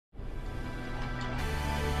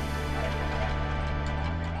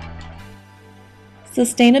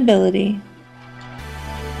Sustainability.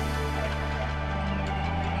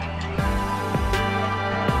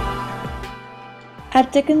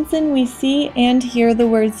 At Dickinson, we see and hear the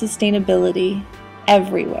word sustainability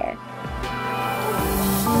everywhere.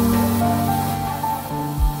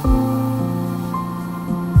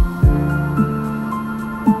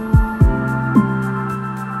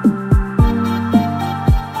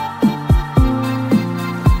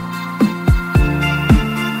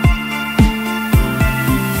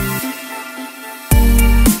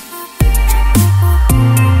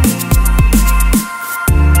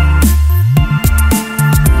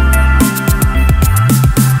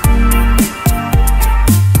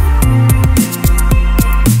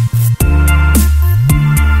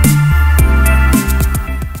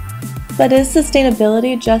 But is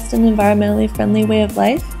sustainability just an environmentally friendly way of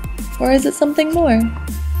life, or is it something more?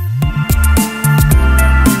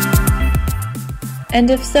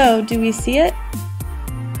 And if so, do we see it?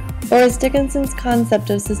 Or is Dickinson's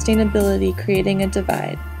concept of sustainability creating a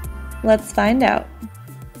divide? Let's find out.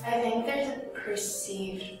 I think there's a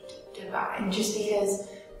perceived divide, just because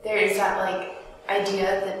there is that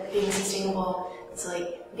idea that being sustainable is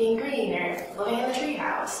being green or living in the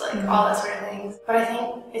treehouse, all that sort of things. But I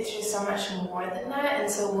think it's just so much more than that. And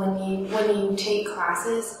so when you take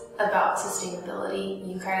classes about sustainability,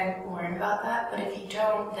 you kind of learn about that. But if you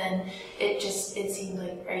don't, then it seems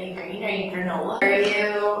like, are you green? Are you granola? Are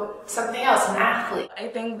you something else, an athlete? I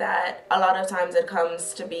think that a lot of times it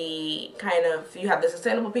comes to be kind of, you have the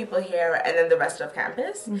sustainable people here and then the rest of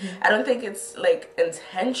campus. I don't think it's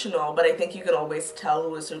intentional, but I think you can always tell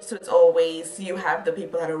who is who. So it's always, you have the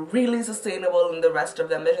people that are really sustainable and the rest of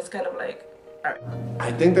them, they're just kind of alright.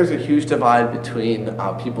 I think there's a huge divide between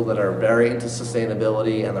people that are very into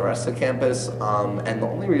sustainability and the rest of campus, and the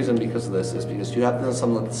only reason because of this is because you have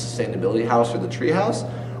something like the sustainability house or the tree house,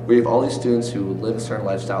 where you have all these students who live a certain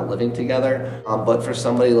lifestyle living together, but for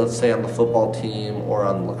somebody, let's say on the football team or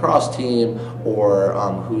on the lacrosse team, or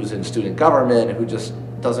who's in student government, who just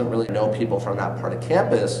doesn't really know people from that part of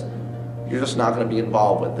campus, you're just not going to be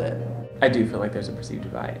involved with it. I do feel like there's a perceived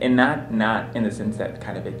divide, and not in the sense that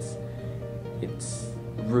kind of it's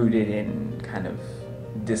rooted in kind of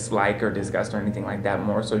dislike or disgust or anything like that,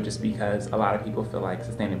 more so just because a lot of people feel like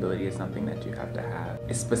sustainability is something that you have to have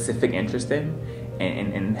a specific interest in,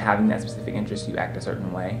 and having that specific interest you act a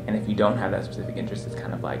certain way, and if you don't have that specific interest, it's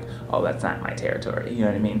kind of like, oh, that's not my territory, you know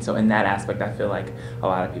what I mean? So in that aspect, I feel like a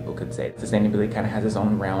lot of people could say sustainability kind of has its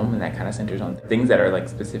own realm, and that kind of centers on things that are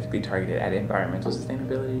specifically targeted at environmental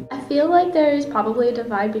sustainability. I feel like there's probably a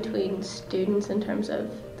divide between students in terms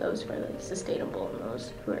of those who are sustainable and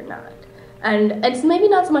those who are not. And it's maybe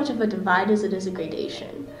not so much of a divide as it is a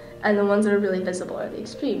gradation. And the ones that are really visible are the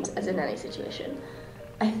extremes, as in any situation.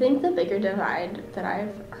 I think the bigger divide that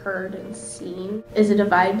I've heard and seen is a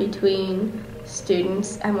divide between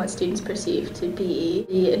students and what students perceive to be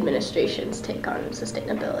the administration's take on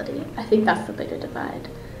sustainability. I think that's the bigger divide.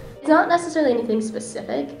 It's not necessarily anything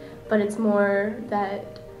specific, but it's more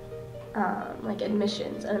that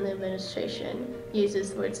admissions and the administration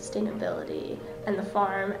uses the word sustainability and the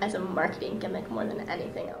farm as a marketing gimmick more than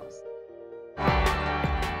anything else.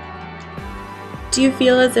 Do you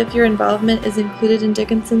feel as if your involvement is included in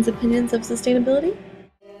Dickinson's opinions of sustainability?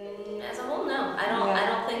 As a whole, no. I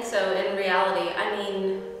don't think so in reality. I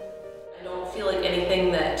mean, I don't feel like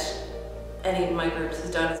anything that any of my groups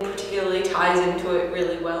has done particularly ties into it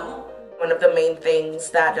really well. One of the main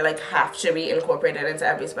things that have to be incorporated into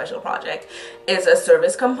every special project is a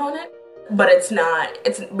service component. But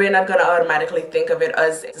we're not gonna automatically think of it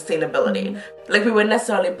as sustainability. We wouldn't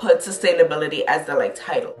necessarily put sustainability as the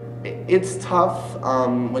title. It's tough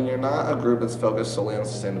when you're not a group that's focused solely on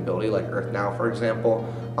sustainability, like Earth Now, for example,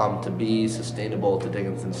 to be sustainable to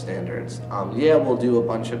Dickinson standards. Yeah, we'll do a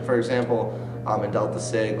bunch of, for example, in Delta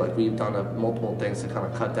Sig, we've done multiple things to kind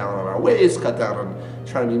of cut down on our waste, cut down on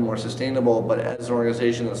trying to be more sustainable, but as an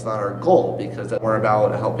organization, that's not our goal, because we're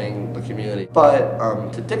about helping the community. But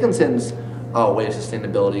to Dickinson's way of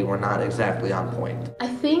sustainability, we're not exactly on point. I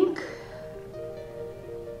think,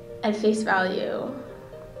 at face value,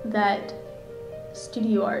 that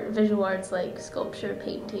studio art, visual arts like sculpture,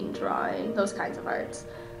 painting, drawing, those kinds of arts,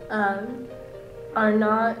 are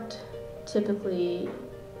not typically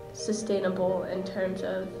sustainable in terms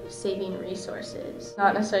of saving resources.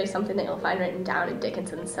 Not necessarily something that you'll find written down in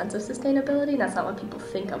Dickinson's sense of sustainability. That's not what people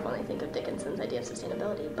think of when they think of Dickinson's idea of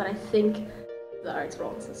sustainability. But I think the art's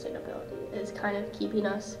role in sustainability is kind of keeping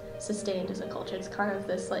us sustained as a culture. It's kind of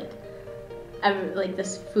this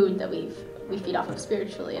this food that we feed off of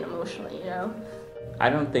spiritually and emotionally, you know? I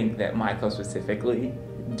don't think that my club specifically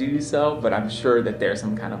do so, but I'm sure that there's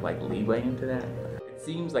some kind of leeway into that.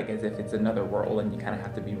 seems like as if it's another world and you kind of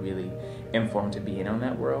have to be really informed to be in on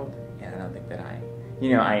that world. And I don't think that I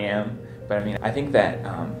am. But I mean, I think that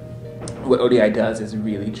what ODI does is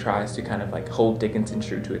really tries to kind of like hold Dickinson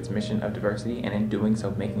true to its mission of diversity, and in doing so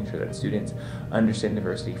making sure that students understand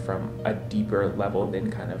diversity from a deeper level than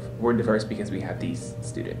kind of, we're diverse because we have these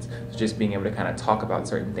students. So just being able to kind of talk about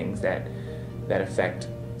certain things that affect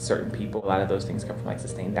certain people. A lot of those things come from like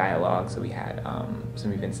sustained dialogue. So we had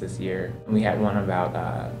some events this year. We had one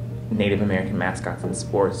about Native American mascots in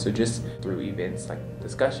sports. So just through events like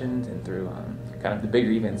discussions and through kind of the bigger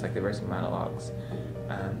events like diversity monologues,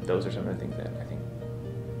 those are some of the things that I think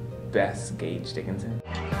best gauge Dickinson.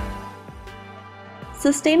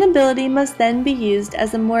 Sustainability must then be used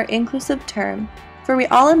as a more inclusive term, for we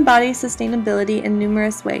all embody sustainability in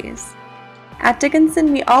numerous ways. At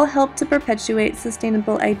Dickinson, we all help to perpetuate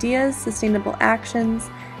sustainable ideas, sustainable actions,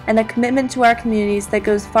 and a commitment to our communities that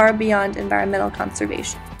goes far beyond environmental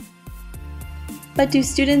conservation. But do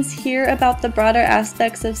students hear about the broader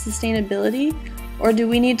aspects of sustainability, or do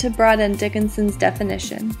we need to broaden Dickinson's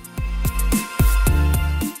definition?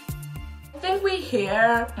 I think we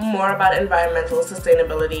hear more about environmental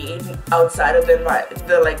sustainability outside of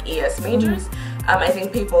the like ES majors. I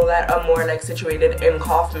think people that are more like situated in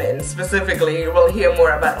Kaufman specifically will hear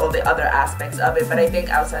more about all the other aspects of it, but I think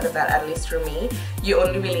outside of that, at least for me, you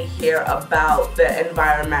only really hear about the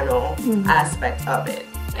environmental aspect of it.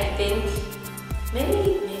 I think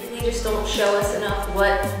maybe they just don't show us enough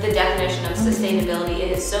what the definition of sustainability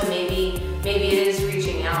is. So maybe it is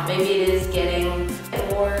reaching out, maybe it is getting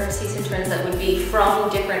more season trends that would be from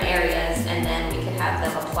different areas, and then we could have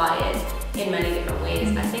them apply it in many different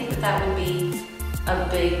ways. I think that would be a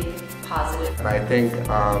big positive. And I think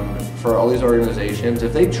for all these organizations,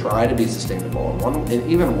 if they try to be sustainable in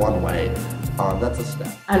even one way, that's a step.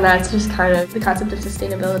 And that's just kind of the concept of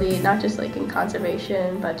sustainability, not just like in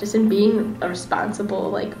conservation, but just in being a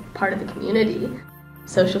responsible like part of the community.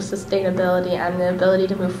 Social sustainability and the ability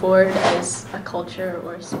to move forward as a culture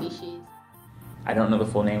or a species. I don't know the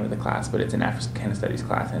full name of the class, but it's an African Studies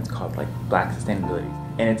class, and it's called like Black Sustainability.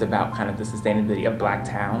 And it's about kind of the sustainability of Black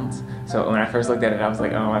towns. So when I first looked at it, I was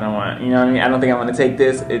like, oh, I don't want, you know what I mean? I don't think I want to take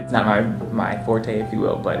this. It's not my forte, if you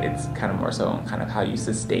will, but it's kind of more so on kind of how you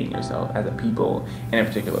sustain yourself as a people in a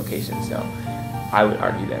particular location. So I would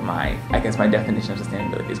argue that my definition of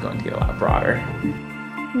sustainability is going to get a lot broader.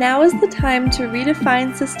 Now is the time to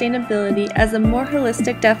redefine sustainability as a more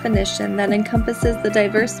holistic definition that encompasses the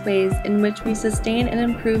diverse ways in which we sustain and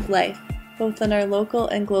improve life, both in our local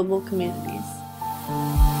and global communities.